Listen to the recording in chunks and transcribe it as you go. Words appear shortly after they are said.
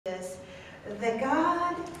The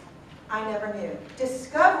God I never knew.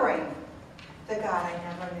 Discovering the God I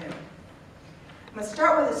never knew. I'm going to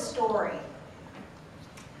start with a story.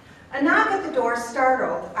 A knock at the door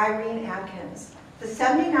startled Irene Atkins. The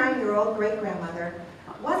 79-year-old great-grandmother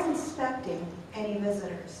wasn't expecting any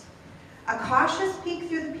visitors. A cautious peek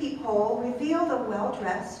through the peephole revealed a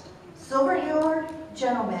well-dressed, silver-haired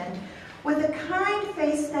gentleman with a kind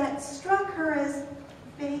face that struck her as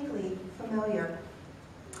vaguely familiar.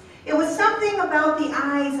 It was something about the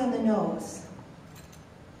eyes and the nose.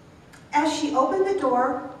 As she opened the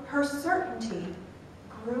door, her certainty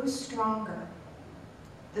grew stronger.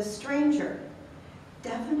 The stranger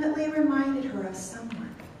definitely reminded her of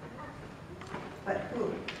someone. But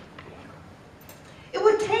who? It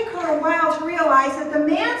would take her a while to realize that the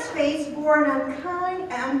man's face bore an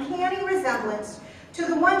uncanny resemblance to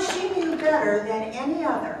the one she knew better than any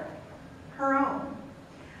other, her own.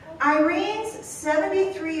 Irene's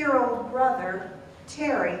 73-year-old brother,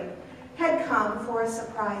 Terry, had come for a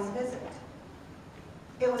surprise visit.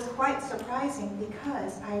 It was quite surprising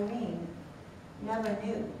because Irene never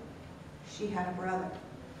knew she had a brother.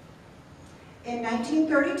 In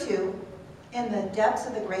 1932, in the depths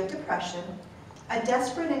of the Great Depression, a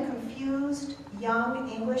desperate and confused young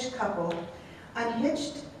English couple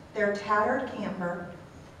unhitched their tattered camper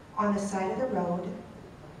on the side of the road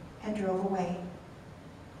and drove away.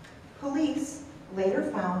 Police later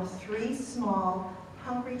found 3 small,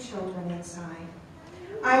 hungry children inside.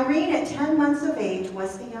 Irene, at 10 months of age,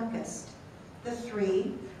 was the youngest. The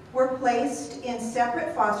 3 were placed in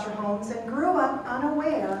separate foster homes and grew up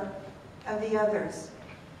unaware of the others.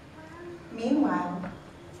 Meanwhile,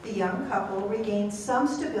 the young couple regained some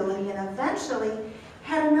stability and eventually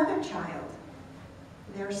had another child,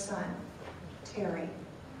 their son, Terry.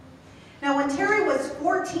 Now, when Terry was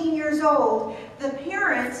 14 years old, the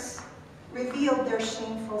parents revealed their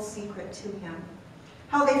shameful secret to him,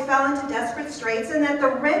 how they fell into desperate straits and that the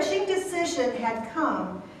wrenching decision had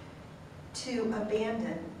come to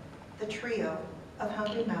abandon the trio of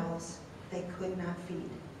hungry mouths they could not feed.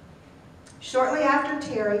 Shortly after,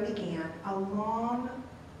 Terry began a long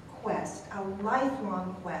quest, a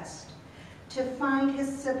lifelong quest, to find his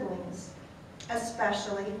siblings,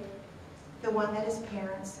 especially the one that his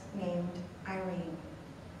parents named Irene.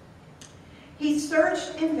 He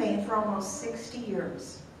searched in vain for almost 60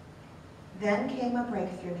 years. Then came a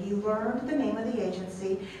breakthrough. He learned the name of the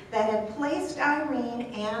agency that had placed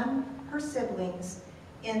Irene and her siblings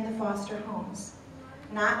in the foster homes.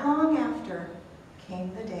 Not long after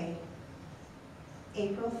came the day,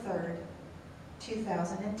 April 3rd,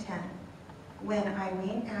 2010, when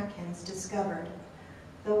Irene Atkins discovered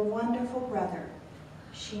the wonderful brother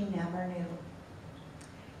she never knew.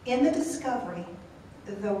 In the discovery,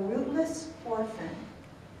 the rootless orphan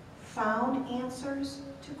found answers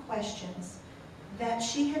to questions that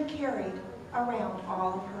she had carried around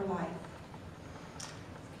all of her life.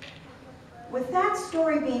 With that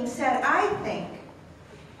story being said, I think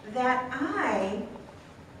that I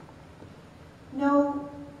know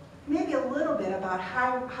maybe a little bit about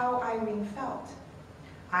how Irene felt.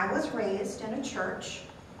 I was raised in a church,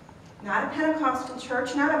 not a Pentecostal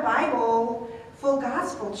church, not a Bible, full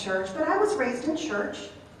gospel church, but I was raised in church.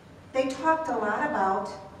 They talked a lot about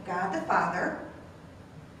God the Father.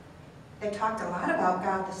 They talked a lot about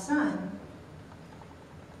God the Son,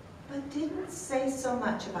 but didn't say so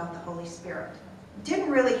much about the Holy Spirit. Didn't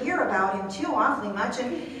really hear about him too awfully much,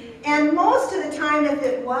 and most of the time, if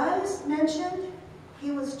it was mentioned, he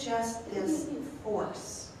was just this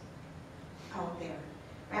force out there.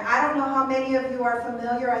 I don't know how many of you are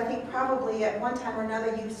familiar. I think probably at one time or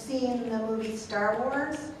another you've seen the movie Star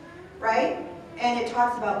Wars, right? And it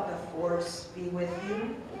talks about the Force be with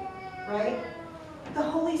you, right? The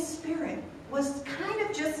Holy Spirit was kind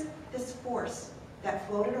of just this force that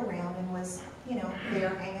floated around and was,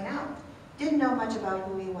 there hanging out. Didn't know much about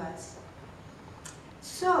who he was.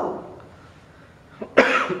 So,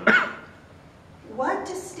 what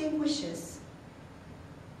distinguishes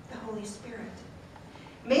the Holy Spirit?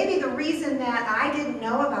 Maybe the reason that I didn't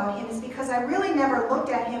know about him is because I really never looked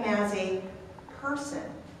at him as a person.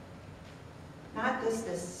 Not this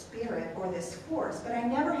spirit or this force, but I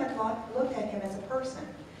never had looked at him as a person.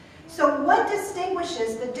 So what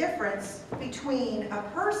distinguishes the difference between a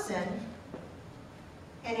person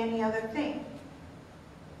and any other thing?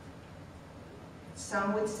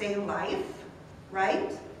 Some would say life,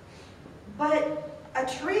 right? But a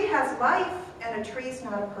tree has life and a tree is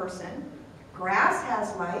not a person. Grass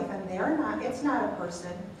has life and it's not a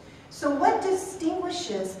person. So what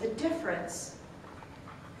distinguishes the difference?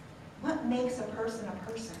 What makes a person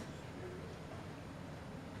a person?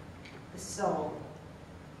 The soul.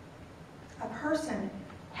 A person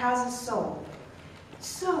has a soul.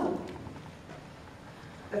 So,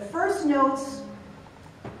 the first notes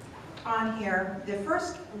on here, the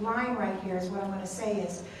first line right here is what I'm going to say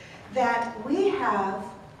is that we have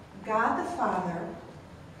God the Father,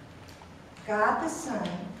 God the Son,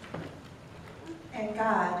 and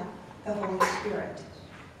God the Holy Spirit.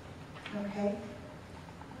 Okay?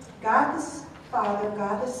 God the Father,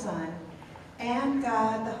 God the Son, and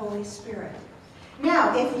God the Holy Spirit.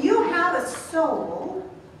 Now, if you have a soul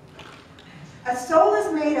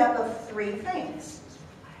is made up of three things.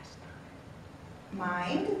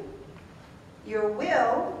 Mind, your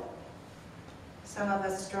will, some of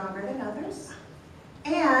us stronger than others,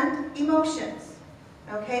 and emotions.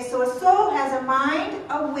 Okay, so a soul has a mind,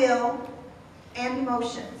 a will, and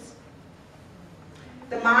emotions.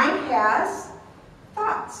 The mind has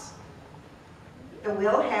thoughts. The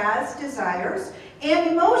will has desires,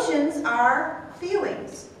 and emotions are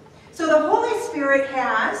feelings. So the Holy Spirit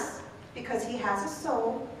has, because he has a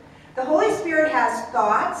soul, the Holy Spirit has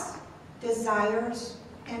thoughts, desires,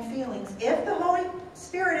 and feelings. If the Holy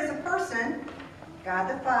Spirit is a person, God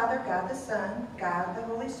the Father, God the Son, God the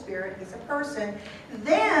Holy Spirit, he's a person,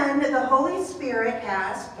 then the Holy Spirit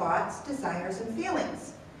has thoughts, desires, and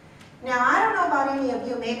feelings. Now, I don't know about any of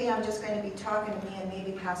you, maybe I'm just going to be talking to me and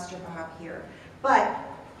maybe Pastor Bob here, but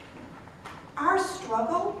our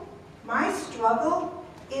struggle, my struggle,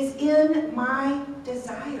 is in my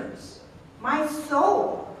desires, my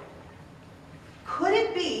soul. Could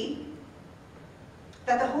it be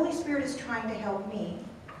that the Holy Spirit is trying to help me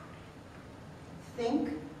think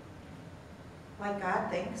like God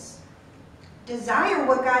thinks, desire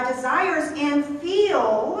what God desires, and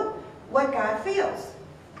feel what God feels?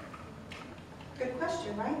 Good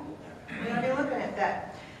question, right? We're going to be looking at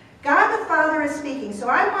that. God the Father is speaking. So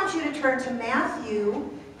I want you to turn to Matthew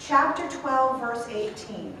chapter 12, verse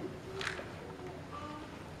 18.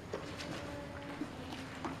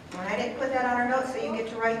 And I didn't put that on our notes, so you get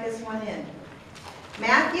to write this one in.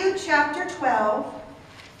 Matthew chapter 12,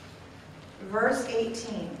 verse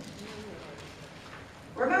 18.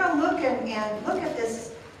 We're going to look at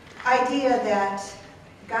this idea that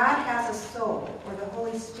God has a soul, or the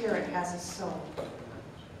Holy Spirit has a soul.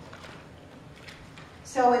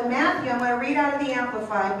 So in Matthew, I'm going to read out of the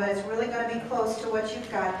Amplified, but it's really going to be close to what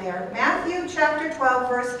you've got there. Matthew chapter 12,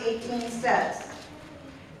 verse 18 says,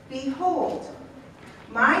 "Behold,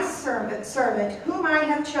 my servant whom I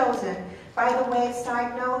have chosen." By the way,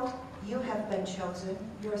 side note, you have been chosen.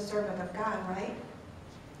 You're a servant of God, right?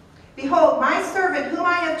 "Behold, my servant whom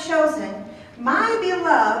I have chosen, my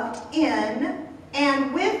beloved in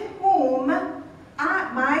and with whom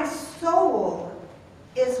my soul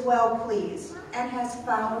is well pleased and has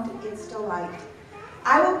found its delight.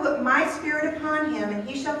 I will put my spirit upon him, and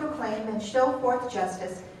he shall proclaim and show forth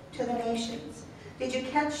justice to the nations." Did you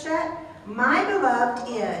catch that? My beloved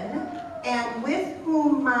in and with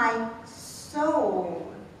whom my soul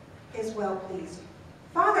is well pleased.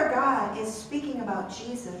 Father God is speaking about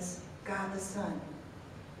Jesus, God the Son,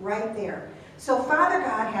 right there. So Father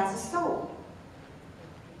God has a soul.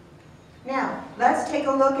 Now, let's take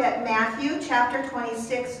a look at Matthew chapter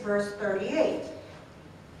 26, verse 38.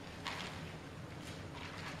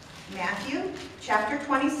 Matthew chapter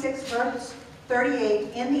 26, verse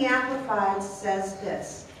 38 in the Amplified says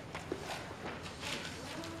this.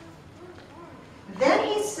 "Then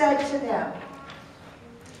he said to them,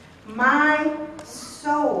 my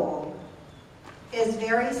soul is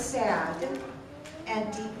very sad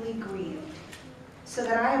and deeply grieved, so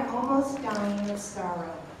that I am almost dying of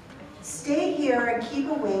sorrow. Stay here and keep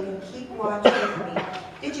awake and keep watch with me."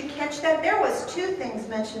 Did you catch that? There was two things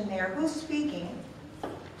mentioned there. Who's speaking?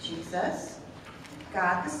 Jesus,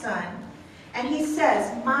 God the Son. And he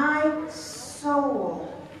says, my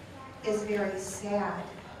soul is very sad.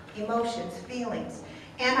 Emotions, feelings.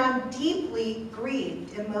 And I'm deeply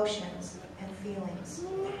grieved, emotions and feelings.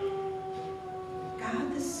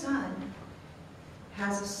 God the Son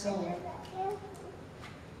has a soul.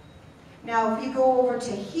 Now, if you go over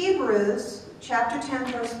to Hebrews chapter 10,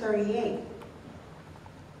 verse 38.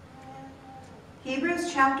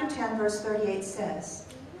 Hebrews chapter 10, verse 38 says,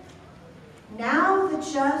 "Now the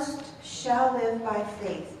just shall live by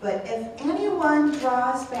faith, but if anyone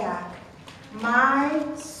draws back, my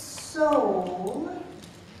soul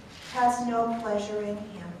has no pleasure in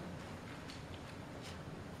him."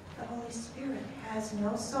 The Holy Spirit has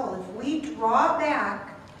no soul. If we draw back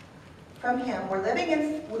from him, we're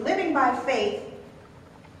living by faith,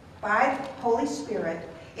 by the Holy Spirit.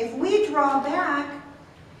 If we draw back,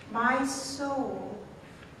 my soul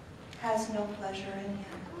has no pleasure in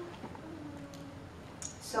him.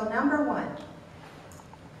 So number one,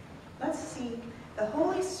 let's see see, the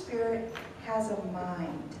Holy Spirit has a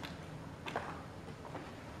mind.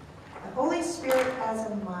 The Holy Spirit has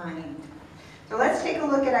a mind. So let's take a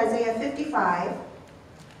look at Isaiah 55.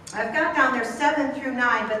 I've got down there 7 through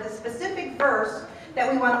 9, but the specific verse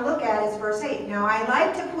that we want to look at is verse 8. Now, I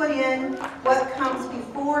like to put in what comes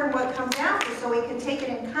before and what comes after so we can take it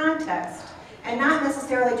in context and not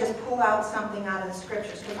necessarily just pull out something out of the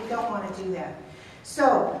scriptures, because we don't want to do that.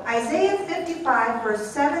 So, Isaiah 55, verse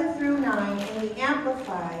 7 through 9 in the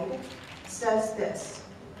Amplified says this.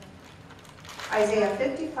 Isaiah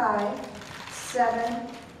 55, 7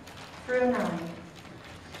 through 9.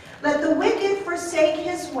 Let the wicked forsake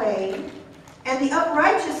his way, and the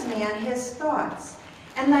uprighteous man his thoughts,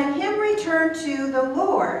 and let him return to the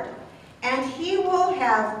Lord, and he will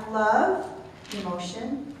have love,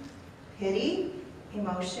 emotion, pity,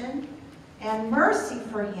 emotion, and mercy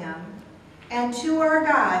for him, and to our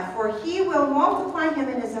God, for he will multiply him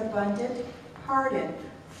in his abundant pardon.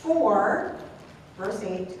 For, verse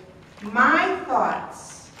 8, my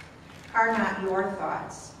thoughts are not your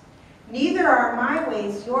thoughts, neither are my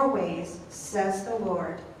ways your ways, says the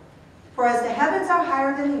Lord. For as the heavens are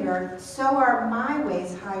higher than the earth, so are my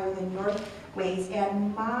ways higher than your ways,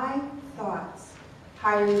 and my thoughts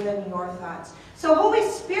higher than your thoughts. So Holy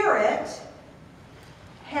Spirit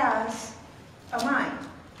has a mind,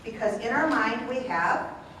 because in our mind we have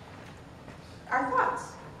our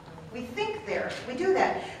thoughts. We think there. We do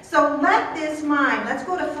that. So let this mind, let's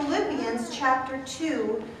go to Philippians chapter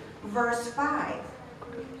 2, verse 5.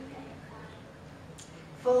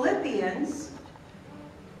 Philippians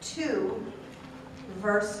 2,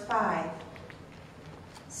 verse 5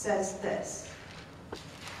 says this.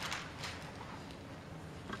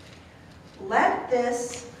 Let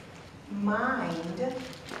this mind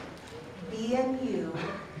be in you,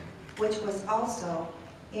 which was also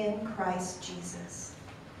in Christ Jesus.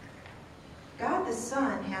 God the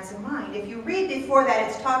Son has a mind. If you read before that,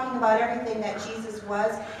 it's talking about everything that Jesus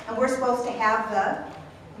was, and we're supposed to have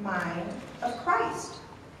the mind of Christ.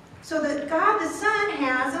 So that God the Son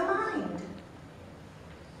has a mind.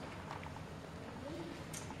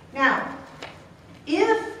 Now,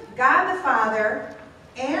 if God the Father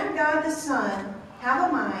and God the Son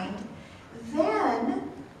have a mind,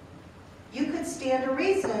 then you could stand to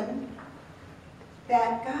reason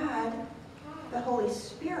that God, the Holy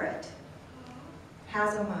Spirit,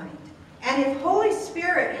 has a mind. And if Holy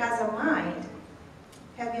Spirit has a mind,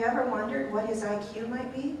 have you ever wondered what his IQ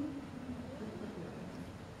might be?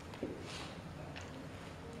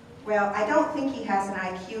 Well, I don't think he has an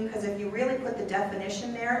IQ, because if you really put the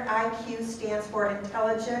definition there, IQ stands for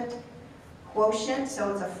intelligent quotient,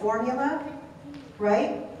 so it's a formula,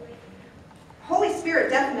 right? Holy Spirit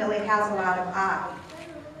definitely has a lot of I,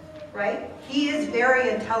 right? He is very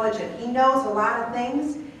intelligent. He knows a lot of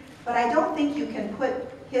things, but I don't think you can put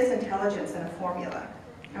his intelligence in a formula,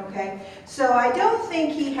 okay? So I don't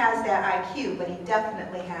think he has that IQ, but he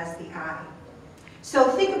definitely has the I. So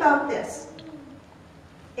think about this.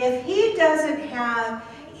 If he doesn't have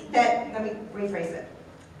that, let me rephrase it.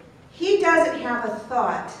 He doesn't have a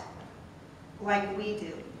thought like we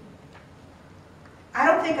do. I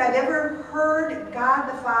don't think I've ever heard God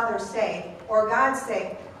the Father say, or God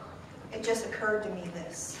say, it just occurred to me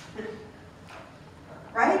this.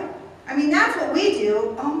 Right? I mean, that's what we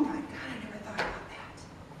do. Oh my God, I never thought about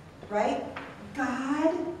that. Right?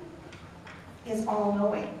 God is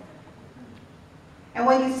all-knowing. And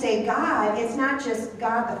when you say God, it's not just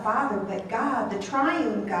God the Father, but God, the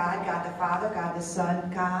triune God, God the Father, God the Son,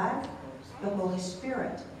 God, the Holy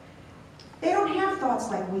Spirit. They don't have thoughts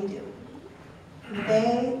like we do.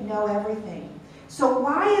 They know everything. So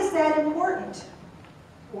why is that important?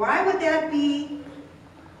 Why would that be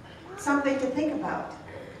something to think about?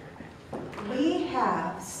 We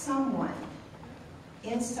have someone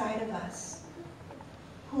inside of us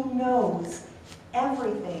who knows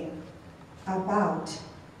everything about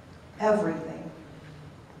everything.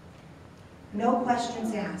 No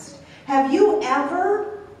questions asked. Have you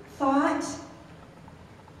ever thought,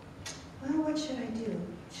 well, what should I do?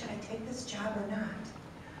 Should I take this job or not?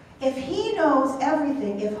 If he knows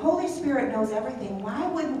everything, if Holy Spirit knows everything, why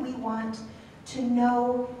wouldn't we want to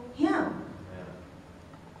know him?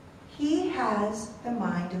 He has the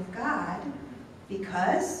mind of God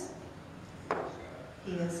because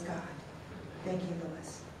he is God. Thank you,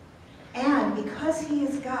 Louis. And because he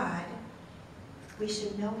is God, we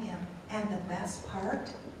should know him. And the best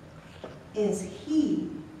part is he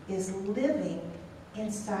is living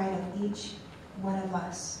inside of each one of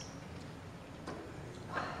us.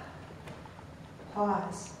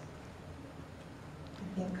 Pause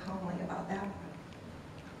and think calmly about that one.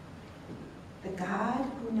 The God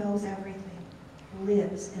who knows everything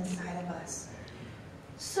lives inside of us.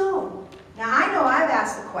 So, now I know I've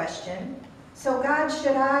asked the question, so God,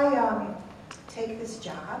 should I take this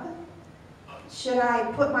job? Should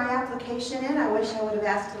I put my application in? I wish I would have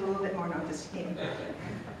asked it a little bit more. No, just kidding.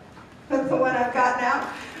 With the one I've got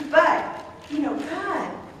now. But, you know,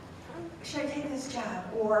 God, should I take this job?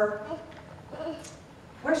 Or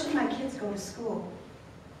where should my kids go to school?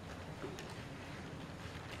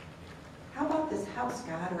 How about this house,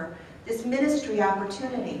 God, or this ministry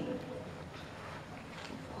opportunity?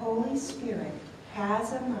 Holy Spirit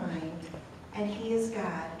has a mind, and He is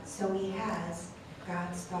God, so He has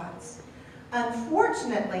God's thoughts.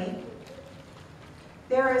 Unfortunately,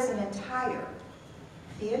 there is an entire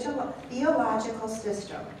theological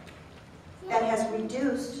system that has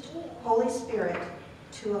reduced Holy Spirit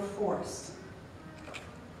to a force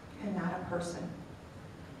and not a person.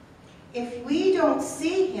 If we don't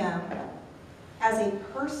see Him as a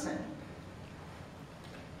person,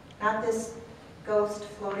 not this ghost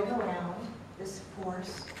floating around, this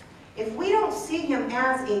force, if we don't see Him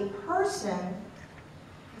as a person,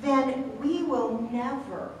 then we will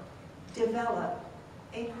never develop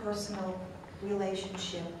a personal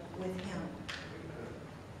relationship with Him.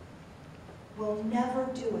 We'll never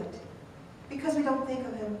do it because we don't think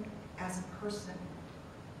of Him as a person.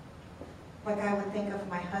 Like I would think of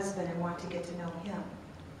my husband and want to get to know him.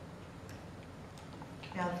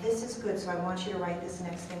 Now this is good, so I want you to write this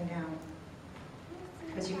next thing down,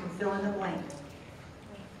 because you can fill in the blank.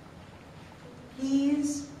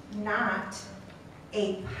 He's not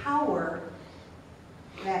a power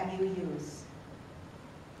that you use.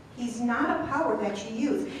 He's not a power that you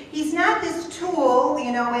use. He's not this tool,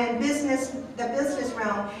 you know, in the business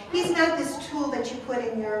realm. He's not this tool that you put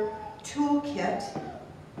in your toolkit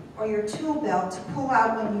or your tool belt to pull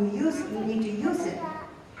out when you need to use it.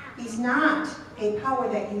 He's not a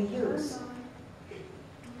power that you use.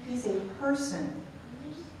 He's a person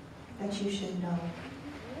that you should know.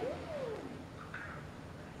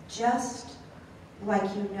 Just like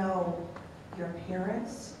you know your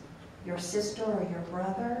parents, your sister or your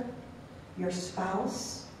brother, your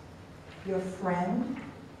spouse, your friend,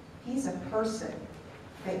 He's a person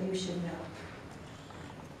that you should know.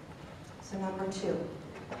 So number 2,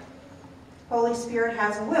 Holy Spirit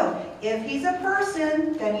has a will. If He's a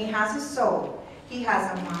person, then He has a soul. He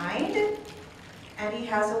has a mind, and He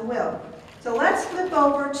has a will. So let's flip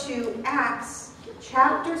over to Acts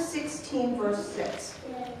chapter 16, verse 6.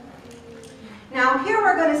 Now here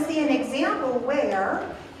we're going to see an example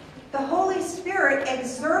where the Holy Spirit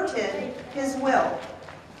exerted His will.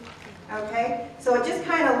 Okay? So it just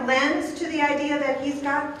kind of lends to the idea that He's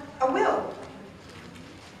got a will.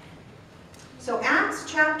 So Acts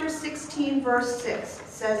chapter 16, verse 6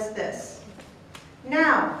 says this.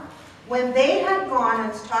 Now, when they had gone,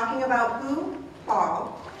 and it's talking about who?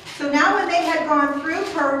 Paul. So now when they had gone through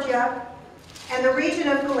Persia and the region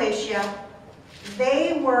of Galatia,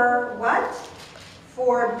 they were what?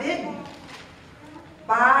 Forbidden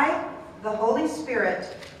by the Holy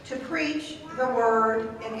Spirit to preach the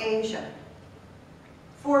word in Asia.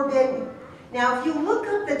 Forbidden. Now, if you look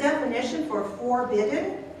up the definition for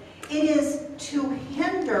forbidden, it is to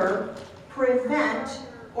hinder, prevent,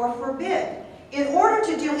 or forbid. In order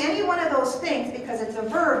to do any one of those things, because it's a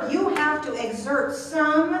verb, you have to exert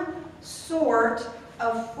some sort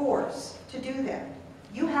of force to do that.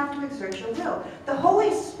 You have to exert your will. The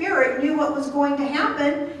Holy Spirit knew what was going to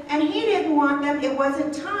happen, and He didn't want them. It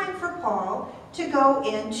wasn't time for Paul to go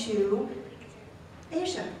into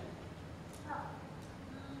Asia.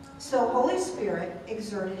 So Holy Spirit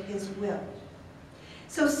exerted His will.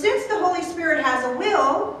 So since the Holy Spirit has a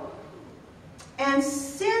will, and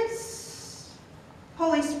since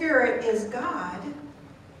Holy Spirit is God,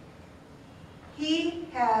 He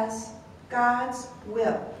has God's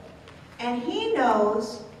will. And He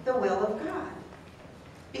knows the will of God.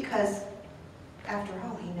 Because, after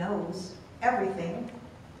all, He knows everything.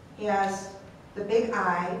 He has the big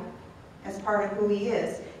I as part of who He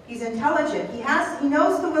is. He's intelligent. He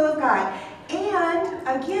knows the will of God. And,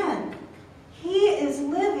 again, He is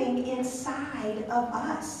living inside of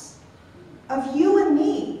us. Of you and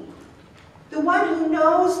me. The one who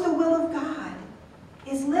knows the will of God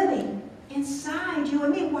is living inside you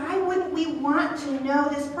and me. Why wouldn't we want to know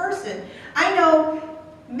this person? I know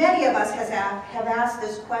many of us have asked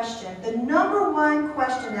this question. The number one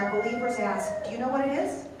question that believers ask, do you know what it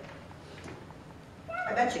is?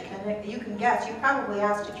 I bet you can guess. You probably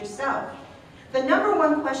asked it yourself. The number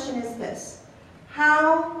one question is this: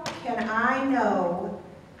 how can I know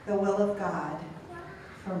the will of God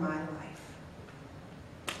for my life?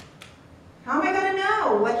 How am I going to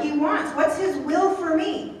know what He wants? What's His will for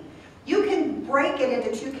me? You can break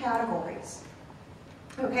into two categories.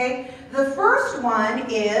 Okay? The first one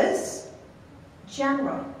is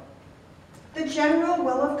general. The general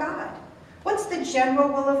will of God. What's the general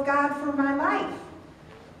will of God for my life?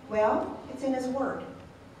 Well, it's in His Word.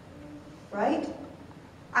 Right?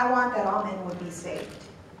 I want that all men would be saved.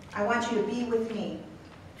 I want you to be with me.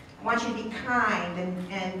 I want you to be kind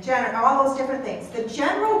and generous, all those different things. The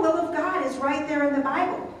general will of God is right there in the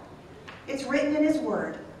Bible. It's written in His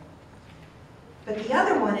Word. But the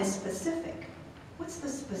other one is specific. What's the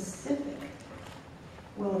specific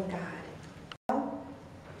will of God? Well,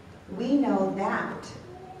 we know that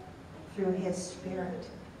through His Spirit.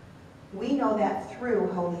 We know that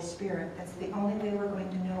through Holy Spirit. That's the only way we're going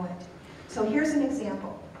to know it. So here's an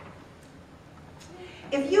example.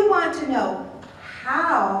 If you want to know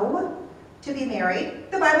how to be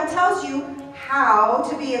married, the Bible tells you how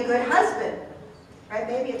to be a good husband. Right,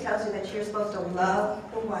 baby? It tells you that you're supposed to love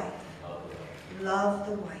the wife. Love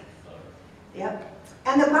the wife. Yep.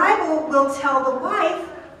 And the Bible will tell the wife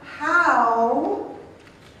how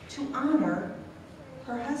to honor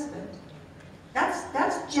her husband.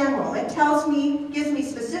 That's general. It tells me, gives me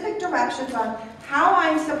specific directions on how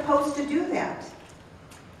I'm supposed to do that.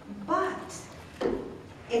 But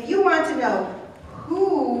if you want to know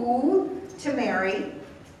who to marry,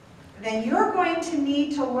 then you're going to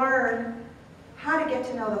need to learn how to get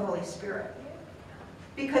to know the Holy Spirit.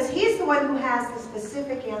 Because He's the one who has the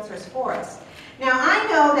specific answers for us. Now, I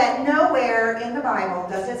know that nowhere in the Bible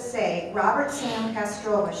does it say Robert Sam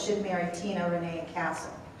Castrova should marry Tina Renee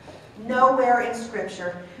Castle. Nowhere in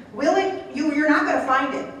Scripture. Will it? You're not going to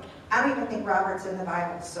find it. I don't even think Robert's in the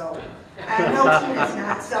Bible, so I know Tina's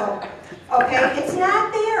not. So, okay, it's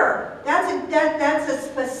not there. That's a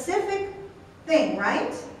specific thing,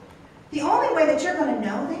 right? The only way that you're going to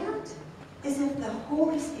know that is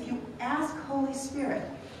if you ask Holy Spirit,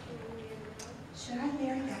 should I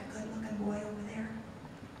marry that good-looking boy over there?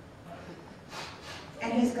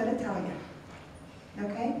 And He's going to tell you.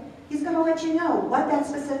 Okay? He's going to let you know what that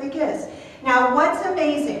specific is. Now, what's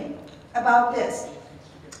amazing about this?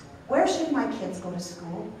 Where should my kids go to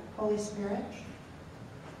school, Holy Spirit?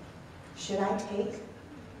 Should I take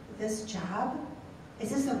this job?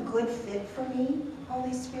 Is this a good fit for me,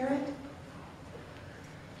 Holy Spirit?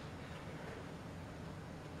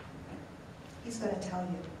 He's going to tell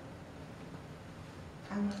you.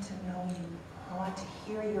 I want to know you. I want to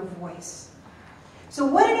hear your voice. So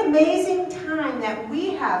what an amazing time that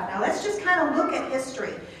we have. Now let's just kind of look at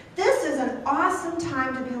history. This is an awesome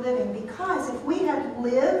time to be living, because if we had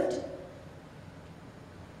lived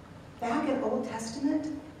back in Old Testament,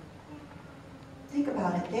 think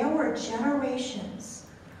about it. There were generations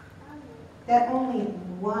that only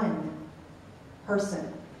one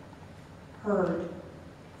person heard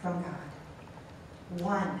from God.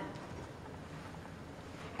 One.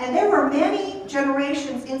 And there were many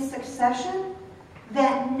generations in succession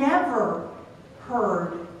that never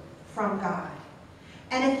heard from God.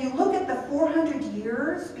 And if you look at the 400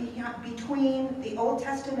 years between the Old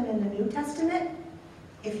Testament and the New Testament,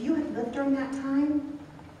 if you had lived during that time,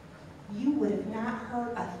 you would have not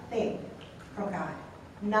heard a thing from God.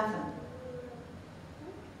 Nothing.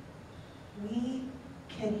 We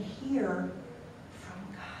can hear from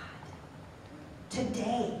God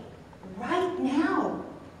today, right now.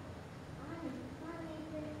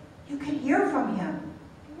 You can hear from Him.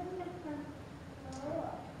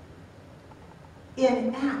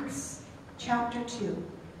 In Acts chapter 2,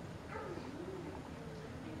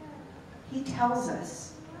 He tells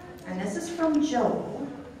us, and this is from Joel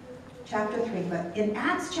chapter 3, but in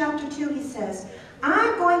Acts chapter 2 He says,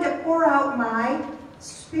 I'm going to pour out my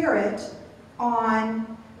Spirit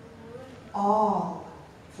on all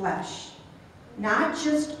flesh. Not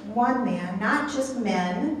just one man, not just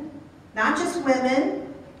men, not just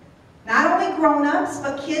women, not only grown-ups,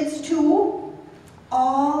 but kids too.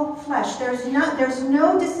 All flesh. There's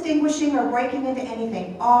no distinguishing or breaking into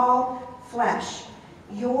anything. All flesh.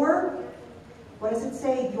 What does it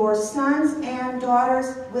say? Your sons and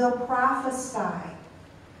daughters will prophesy.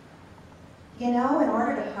 You know, in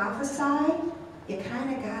order to prophesy, you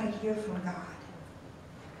kind of got to hear from God.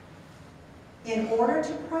 In order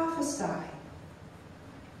to prophesy,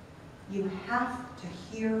 you have to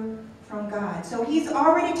hear from God. So He's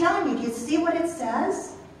already telling you. Do you see what it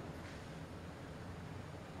says?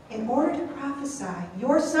 In order to prophesy,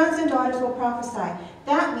 your sons and daughters will prophesy.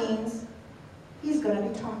 That means He's going to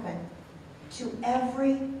be talking to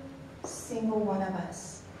every single one of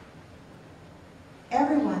us.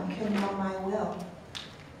 Everyone can know my will,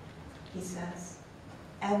 He says.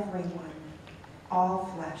 Everyone.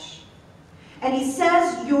 All flesh. And he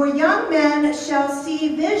says, your young men shall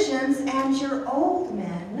see visions, and your old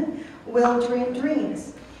men will dream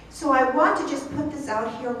dreams. So I want to just put this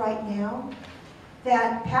out here right now,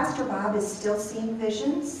 that Pastor Bob is still seeing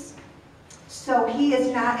visions. So he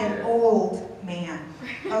is not an old man,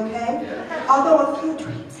 okay? Although a few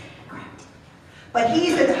dreams have grabbed him. But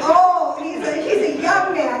he's a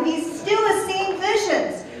young man. He still is seeing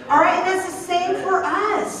visions. All right, and that's the same for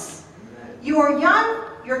us.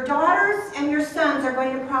 Your daughters and your sons are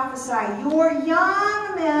going to prophesy. Your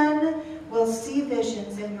young men will see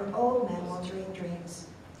visions, and your old men will dream dreams.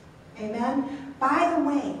 Amen? By the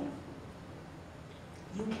way,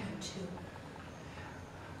 you can too.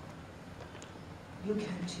 You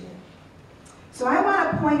can too. So I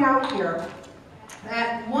want to point out here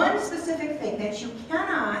that one specific thing, that you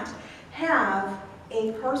cannot have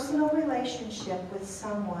a personal relationship with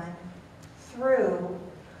someone through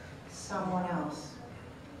someone else.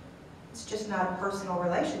 It's just not a personal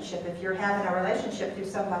relationship if you're having a relationship through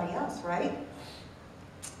somebody else, right?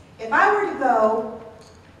 If I were to go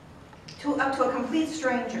up to a complete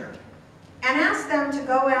stranger and ask them to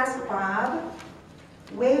go ask Bob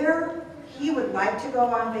where he would like to go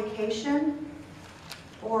on vacation,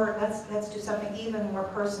 or let's do something even more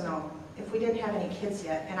personal. If we didn't have any kids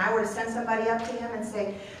yet, and I were to send somebody up to him and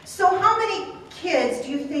say, so how many kids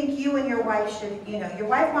do you think you and your wife should, your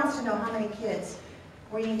wife wants to know how many kids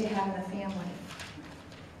we need to have in the family.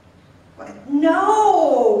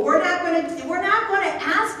 No, we're not going to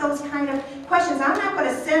ask those kind of questions. I'm not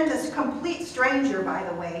going to send this complete stranger, by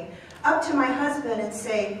the way, up to my husband and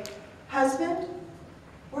say, husband,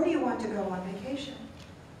 where do you want to go on vacation?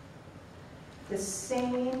 The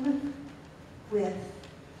same with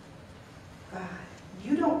God.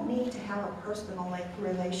 You don't need to have a personal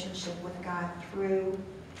relationship with God through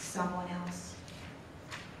someone else.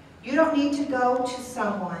 You don't need to go to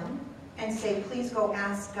someone and say, please go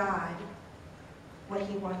ask God what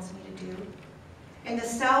he wants me to do. In the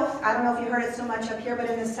South, I don't know if you heard it so much up here, but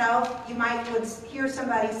in the South, you would hear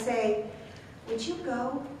somebody say, would you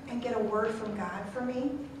go and get a word from God for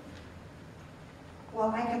me?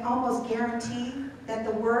 Well, I can almost guarantee that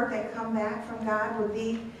the word that come back from God would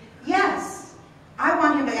be, yes, I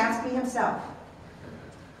want him to ask me himself.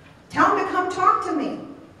 Tell him to come talk to me.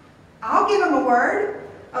 I'll give him a word.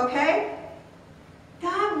 Okay?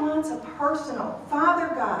 God wants a personal,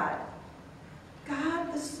 Father God,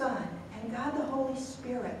 God the Son, and God the Holy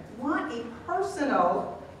Spirit want a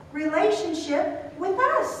personal relationship with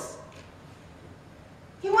us.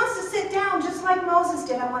 He wants to sit down just like Moses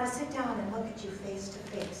did. I want to sit down and look at you face to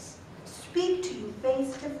face. Speak to you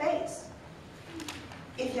face to face.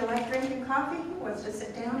 If you like drinking coffee, he wants to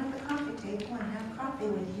sit down at the coffee table and have coffee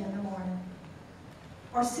with you in the morning.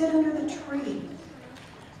 Or sit under the tree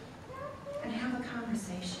and have a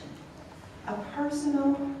conversation, a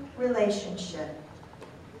personal relationship.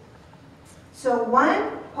 So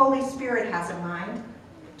 1, Holy Spirit has a mind.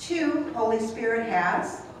 2, Holy Spirit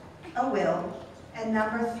has a will. And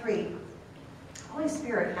number 3, Holy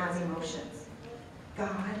Spirit has emotions.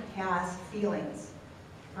 God has feelings.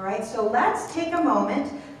 All right, so let's take a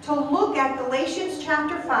moment to look at Galatians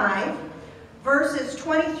chapter 5, verses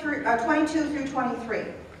 22 through 23.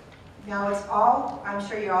 Now it's all, I'm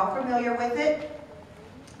sure you're all familiar with it.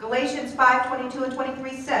 Galatians 5, 22 and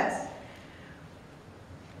 23 says,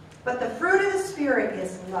 but the fruit of the Spirit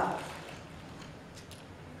is love,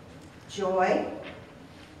 joy,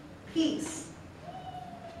 peace,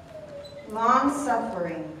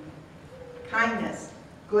 long-suffering, kindness,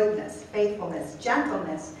 goodness, faithfulness,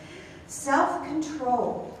 gentleness,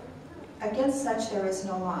 self-control. Against such there is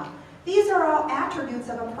no law. These are all attributes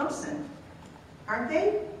of a person, aren't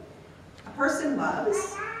they? A person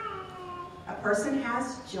loves. A person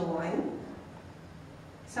has joy.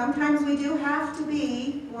 Sometimes we do have to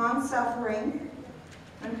be long-suffering,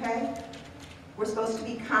 okay? We're supposed to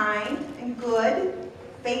be kind and good,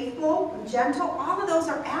 faithful, and gentle. All of those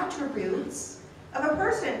are attributes of a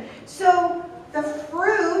person. So the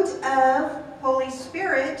fruit of Holy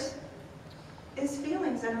Spirit is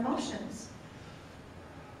feelings and emotions.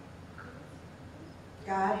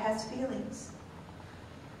 God has feelings.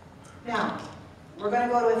 Now, we're going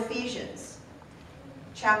to go to Ephesians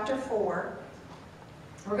chapter 4.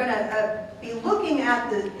 We're going to be looking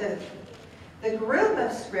at the group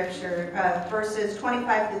of Scripture, verses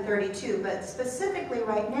 25 to 32, but specifically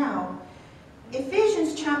right now,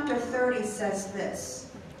 Ephesians chapter 30 says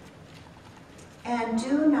this, and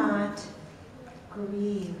do not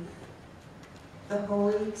grieve the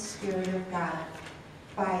Holy Spirit of God,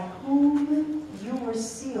 by whom you were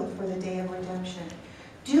sealed for the day of redemption.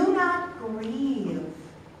 Do not grieve.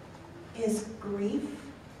 Is grief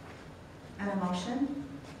an emotion?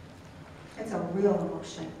 It's a real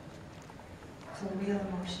emotion. It's a real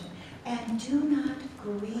emotion. And do not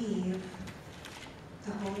grieve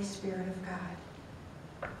the Holy Spirit of God.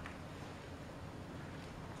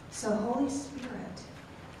 So Holy Spirit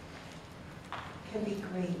can be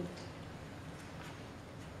grieved.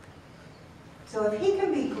 So if he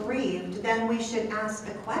can be grieved, then we should ask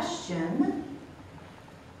the question,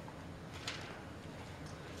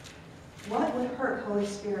 what would hurt Holy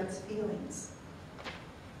Spirit's feelings?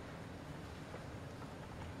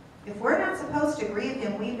 If we're not supposed to grieve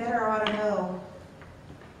him, we better ought to know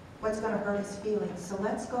what's going to hurt his feelings. So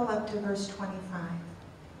let's go up to verse 25.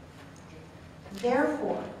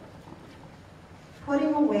 Therefore,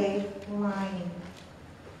 putting away lying,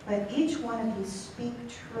 let each one of you speak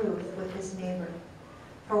truth with his neighbor,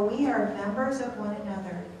 for we are members of one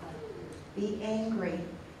another. Be angry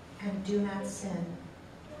and do not sin.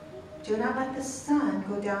 Do not let the sun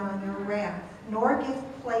go down on your wrath, nor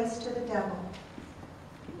give place to the devil.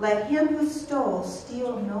 Let him who stole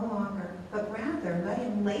steal no longer, but rather let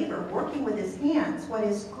him labor, working with his hands what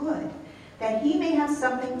is good, that he may have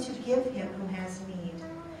something to give him who has need.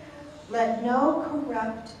 Let no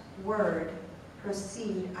corrupt word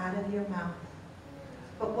proceed out of your mouth,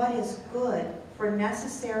 but what is good for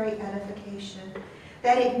necessary edification,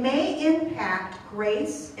 that it may impact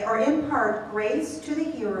grace or impart grace to the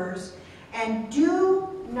hearers, and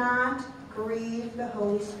do not grieve the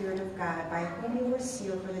Holy Spirit of God, by whom you were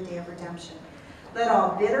sealed for the day of redemption. Let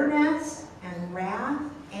all bitterness and wrath,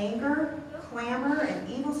 anger, clamor, and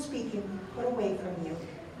evil speaking be put away from you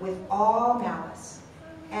with all malice,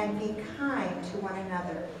 and be kind to one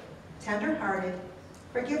another, tender-hearted,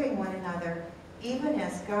 forgiving one another, even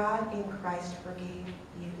as God in Christ forgave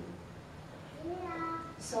you.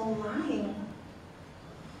 So lying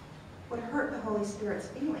would hurt the Holy Spirit's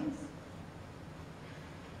feelings.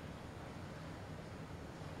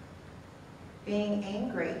 Being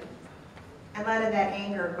angry and letting that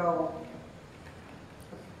anger go,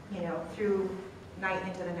 through night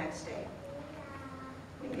into the next day.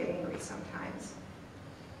 We can get angry sometimes.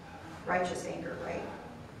 Righteous anger, right?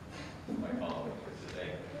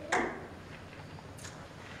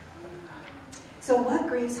 So what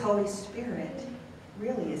grieves Holy Spirit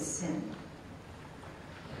really is sin.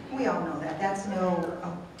 We all know that. That's no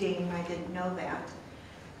updating. I didn't know that.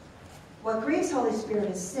 What grieves Holy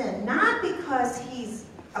Spirit is sin, not because he's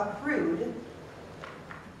a prude,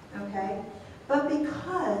 okay, but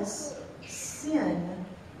because sin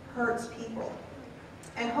hurts people.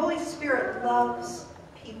 And Holy Spirit loves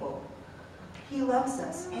people. He loves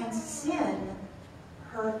us, and sin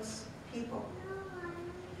hurts people.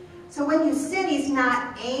 So when you sin, he's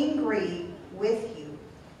not angry with you.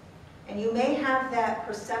 And you may have that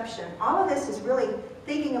perception. All of this is really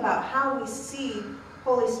thinking about how we see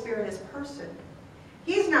Holy Spirit as person.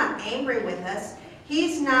 He's not angry with us.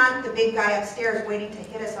 He's not the big guy upstairs waiting to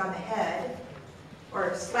hit us on the head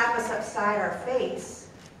or slap us upside our face.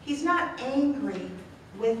 He's not angry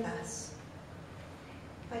with us.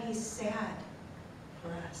 But he's sad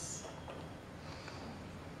for us.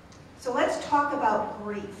 So let's talk about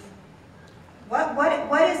grief.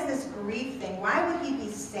 What is this grief thing? Why would he be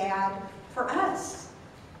sad for us?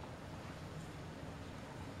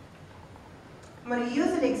 I'm going to use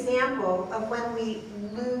an example of when we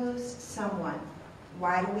lose someone.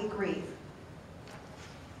 Why do we grieve?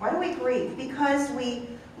 Why do we grieve? Because we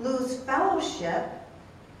lose fellowship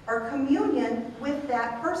or communion with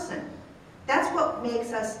that person. That's what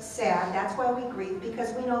makes us sad. That's why we grieve,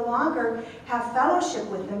 because we no longer have fellowship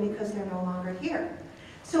with them because they're no longer here.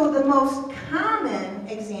 So the most common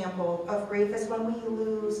example of grief is when we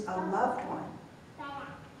lose a loved one.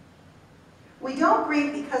 We don't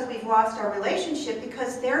grieve because we've lost our relationship,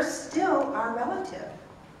 because they're still our relative.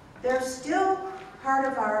 They're still part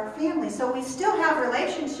of our family. So we still have a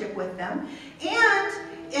relationship with them.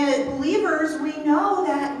 And as believers, we know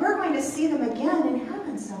that we're going to see them again in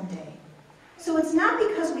heaven someday. So it's not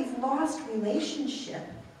because we've lost relationship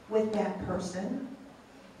with that person,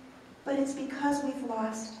 but it's because we've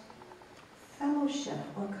lost fellowship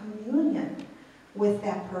or communion with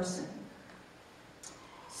that person.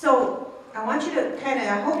 So I want you to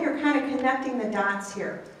I hope you're kind of connecting the dots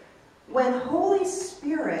here. When Holy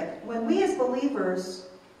Spirit, when we as believers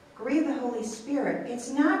grieve the Holy Spirit, it's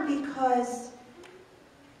not because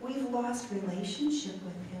we've lost relationship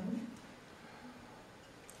with him.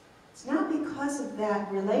 It's not because of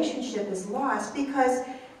that relationship is lost, because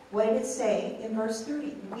what did it say in verse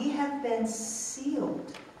 30? We have been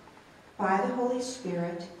sealed by the Holy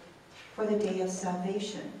Spirit for the day of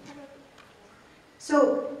salvation.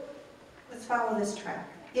 So let's follow this track.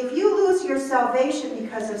 If you lose your salvation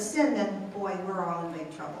because of sin, then boy, we're all in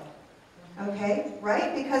big trouble. Okay?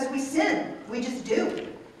 Right? Because we sin. We just do.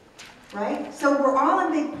 Right? So we're all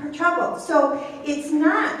in big trouble. So it's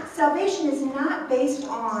not, salvation is not based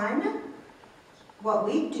on what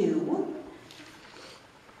we do,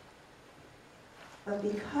 but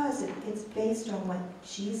because it's based on what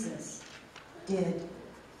Jesus did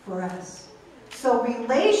for us. So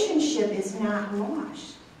relationship is not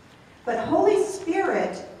lost. But Holy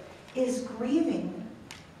Spirit is grieving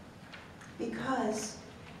because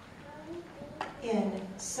in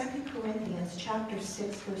 2 Corinthians chapter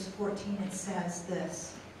 6, verse 14, it says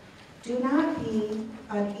this, "Do not be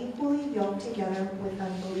unequally yoked together with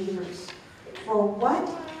unbelievers. For what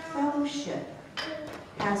fellowship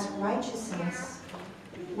has righteousness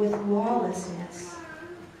with lawlessness?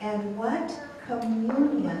 And what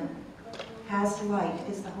communion has light?"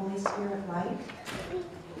 Is the Holy Spirit light?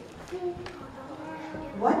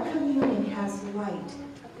 What communion has light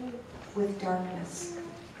with darkness?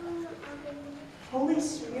 Holy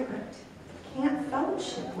Spirit can't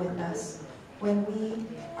fellowship with us when we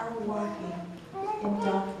are walking in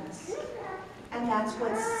darkness. And that's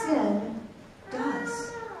what sin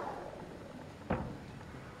does.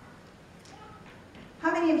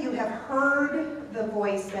 How many of you have heard the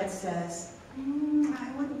voice that says,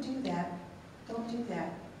 I wouldn't do that. Don't do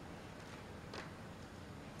that.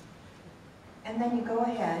 And then you go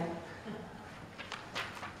ahead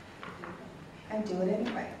and do it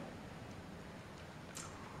anyway.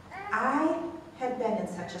 I had been in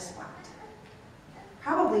such a spot.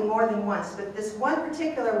 Probably more than once, but this one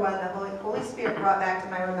particular one, the Holy Spirit brought back to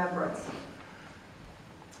my remembrance.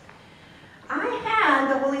 I had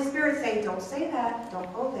the Holy Spirit say, don't say that,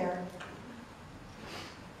 don't go there.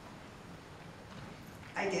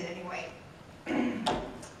 I did anyway.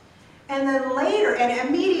 And then later, and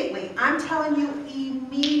immediately, I'm telling you,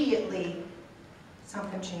 immediately,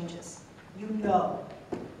 something changes. You know.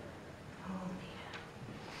 Oh, man.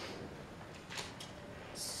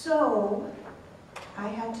 So, I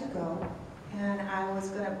had to go, and I was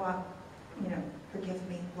going to, well, forgive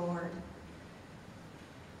me, Lord.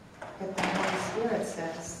 But the Holy Spirit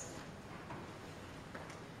says,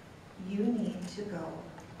 you need to go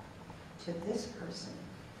to this person,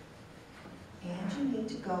 and you need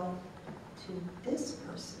to go to this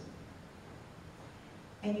person,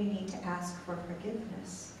 and you need to ask for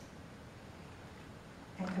forgiveness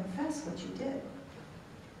and confess what you did.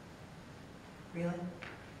 Really?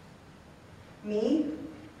 Me?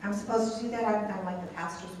 I'm supposed to do that? I'm like the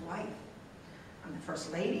pastor's wife. I'm the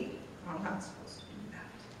first lady. I'm not supposed to do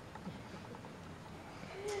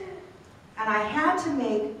that. And I had to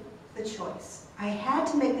make the choice. I had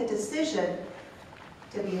to make the decision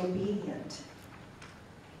to be obedient.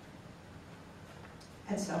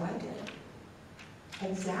 And so I did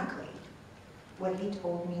exactly what he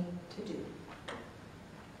told me to do.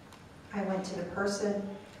 I went to the person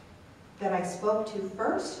that I spoke to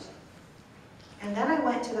first, and then I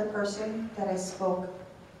went to the person that I spoke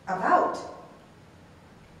about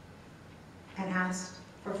and asked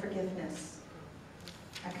for forgiveness.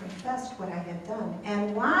 I confessed what I had done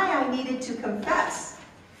and why I needed to confess,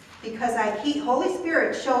 because Holy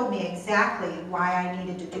Spirit showed me exactly why I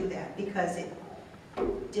needed to do that, because it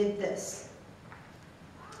did this.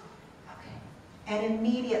 Okay. And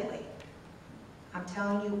immediately, I'm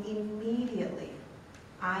telling you, immediately,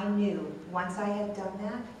 I knew once I had done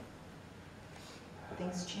that,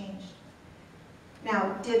 things changed.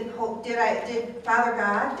 Now, did Father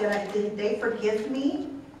God, did they forgive me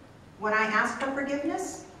when I asked for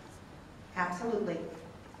forgiveness? Absolutely.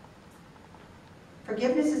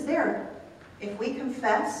 Forgiveness is there. If we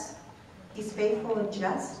confess, he's faithful and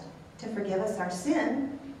just to forgive us our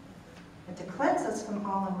sin and to cleanse us from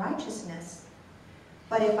all unrighteousness.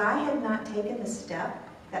 But if I had not taken the step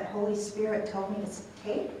that Holy Spirit told me to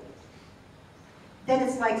take, then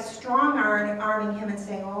it's like strong-arming him and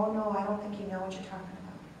saying, oh no, I don't think you know what you're talking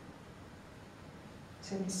about.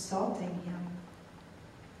 It's insulting him.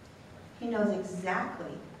 He knows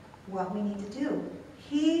exactly what we need to do.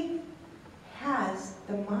 He has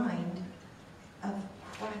the mind of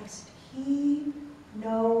Christ. He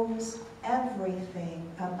knows everything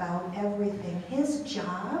about everything. His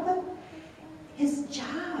job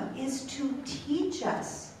is to teach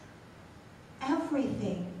us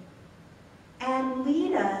everything and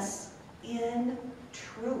lead us in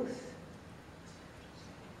truth.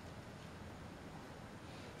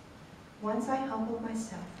 Once I humble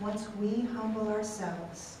myself, once we humble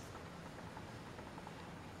ourselves,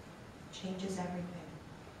 changes everything.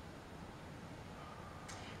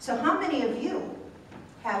 So how many of you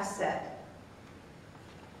have said,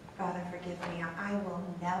 Father, forgive me. I will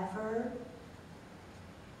never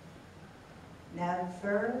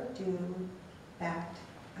do that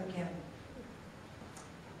again.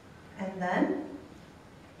 And then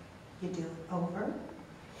you do it over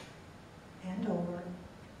and over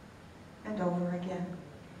and over again.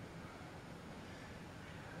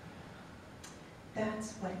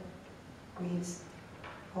 That's what grieves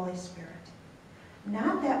Holy Spirit.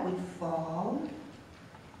 Not that we fall,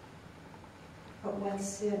 but what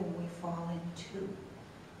sin we fall into.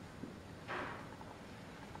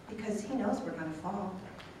 Because he knows we're going to fall.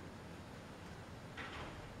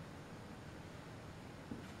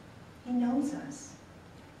 He knows us.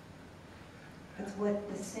 That's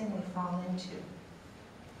what the sin we fall into.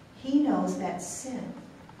 He knows that sin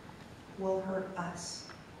will hurt us.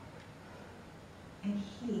 And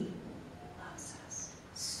he loves us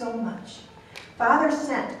so much. Father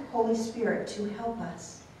sent Holy Spirit to help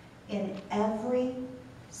us in every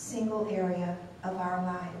single area of our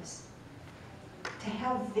lives, to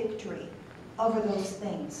have victory over those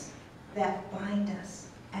things that bind us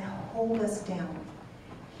and hold us down.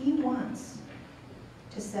 He wants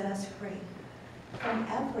to set us free from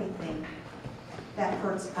everything that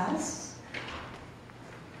hurts us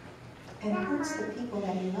and hurts the people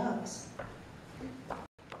that he loves.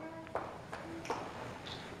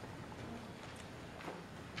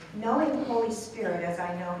 Knowing the Holy Spirit as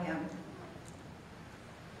I know him,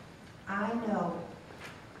 I know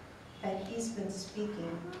that he's been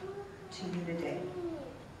speaking to you today.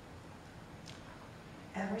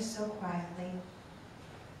 Ever so quietly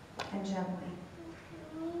and gently.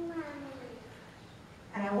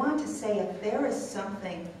 And I want to say, if there is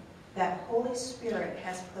something that Holy Spirit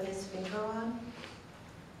has put his finger on,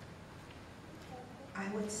 I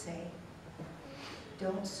would say,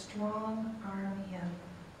 don't strong arm him.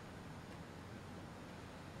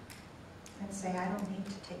 And say, I don't need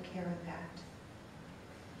to take care of that.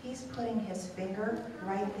 He's putting his finger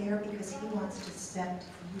right there because he wants to set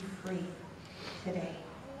you free today.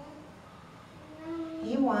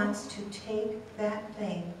 He wants to take that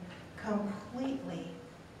thing completely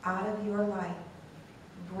out of your life.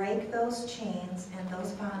 Break those chains and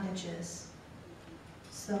those bondages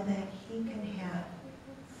so that he can have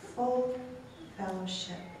full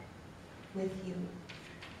fellowship with you.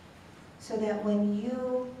 So that when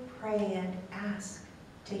you pray and ask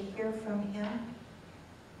to hear from him,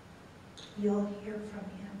 you'll hear from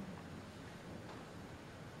him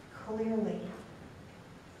clearly,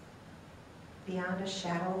 beyond a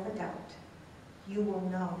shadow of a doubt. You will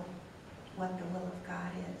know what the will of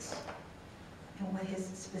God is and what his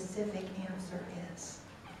specific answer is.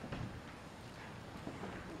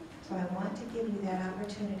 So I want to give you that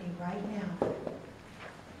opportunity right now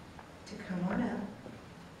to come on up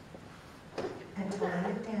and to lay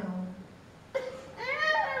it down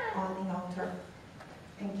on the altar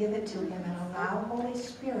and give it to him and allow Holy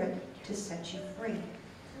Spirit to set you free.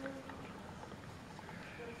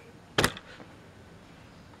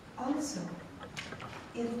 Also,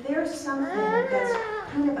 if there's something that's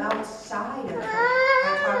kind of outside of what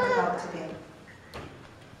I talked about today,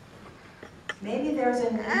 maybe there's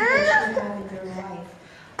a need that you have in your life,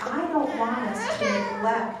 I don't want us to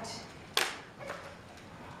neglect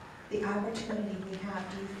the opportunity we have.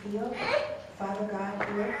 Do you feel Father God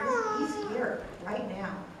here? He's here right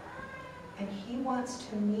now. And he wants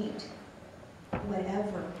to meet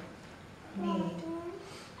whatever need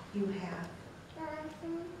you have.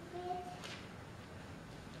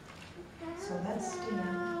 So let's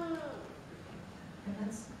stand. And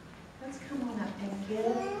let's come on up and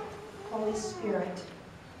give Holy Spirit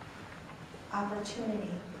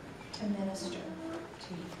opportunity to minister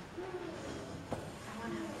to you.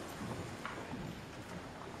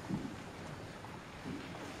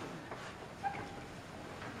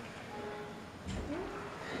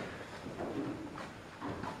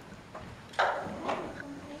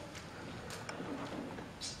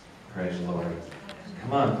 Praise the Lord.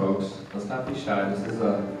 Come on, folks. Let's not be shy. This is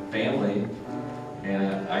a family.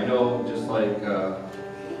 And I know just like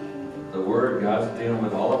the Word, God's dealing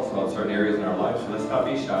with all of us about certain areas in our life. So let's not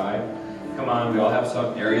be shy. Come on. We all have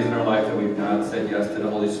some areas in our life that we've not said yes to the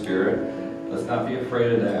Holy Spirit. Let's not be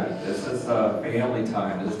afraid of that. This is family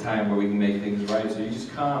time. This is time where we can make things right. So you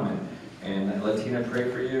just come and let Tina pray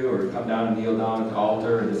for you, or come down and kneel down at the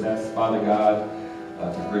altar and just ask Father God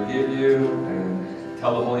to forgive you and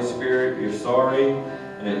tell the Holy Spirit you're sorry,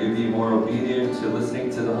 and that you be more obedient to listening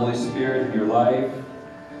to the Holy Spirit in your life.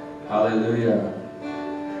 Hallelujah.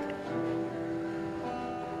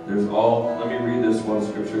 Let me read this one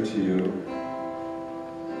scripture to you.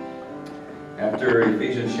 After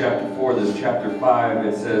Ephesians chapter 4, this chapter 5,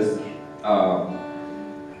 it says,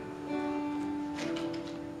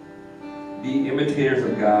 Be imitators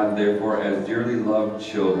of God, therefore, as dearly loved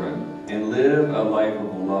children, and live a life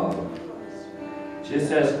of love.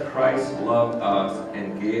 Just as Christ loved us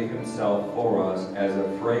and gave himself for us as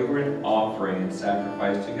a fragrant offering and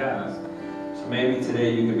sacrifice to God. So maybe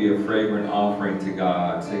today you could be a fragrant offering to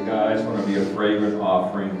God. Say, God, I just want to be a fragrant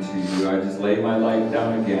offering to you. I just lay my life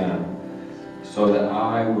down again so that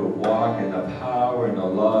I will walk in the power and the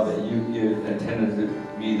love that you intended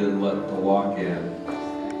me to walk in.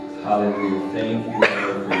 Hallelujah. Thank you,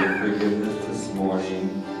 Lord, for your forgiveness this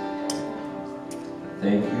morning.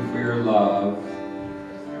 Thank you for your love.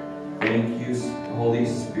 Thank you, Holy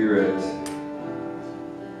Spirit.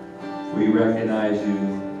 We recognize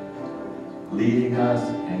you leading us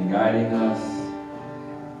and guiding us.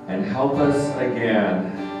 And help us again,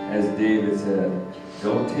 as David said,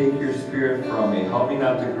 don't take your spirit from me. Help me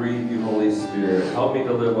not to grieve you, Holy Spirit. Help me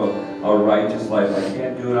to live a righteous life. I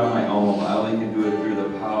can't do it on my own. I only can do it through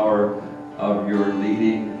the power of your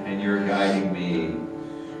leading and your guiding me.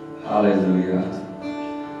 Hallelujah.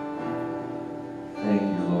 Thank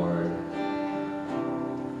you, Lord.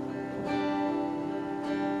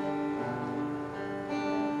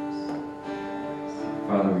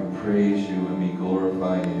 Father, we praise you and we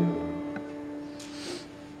glorify you.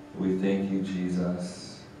 We thank you,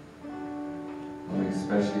 Jesus. And we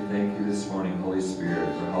especially thank you this morning, Holy Spirit,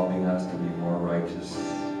 for helping us to be more righteous,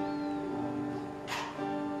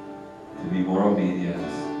 to be more obedient,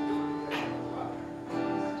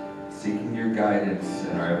 seeking your guidance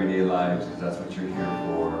in our everyday lives, because that's what you're here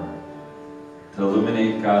for. To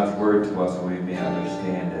illuminate God's word to us so we may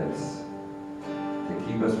understand it, to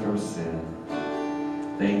keep us from sin.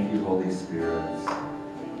 Thank you, Holy Spirit.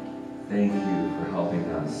 Thank you for helping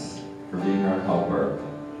us, for being our helper.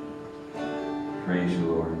 Praise you,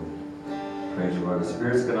 Lord. Praise you, Lord. The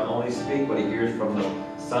Spirit's going to only speak what he hears from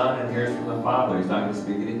the Son and hears from the Father. He's not going to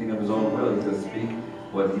speak anything of his own will. He's going to speak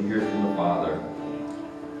what he hears from the Father.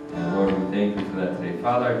 And Lord, we thank you for that today.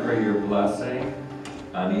 Father, I pray your blessing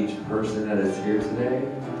on each person that is here today.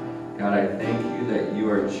 God, I thank you that you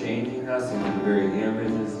are changing us into the very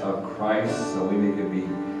images of Christ so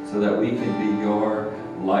that we can be your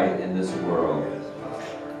light in this world.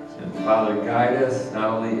 And Father, guide us not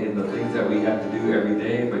only in the things that we have to do every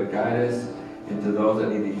day, but guide us into those that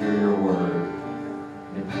need to hear your word.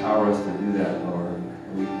 Empower us to do that, Lord.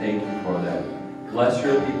 And we thank you for that. Bless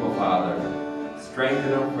your people, Father.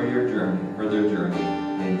 Strengthen them for your journey, for their journey.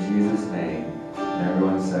 In Jesus' name. And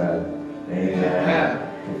everyone said, Amen.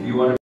 If you want to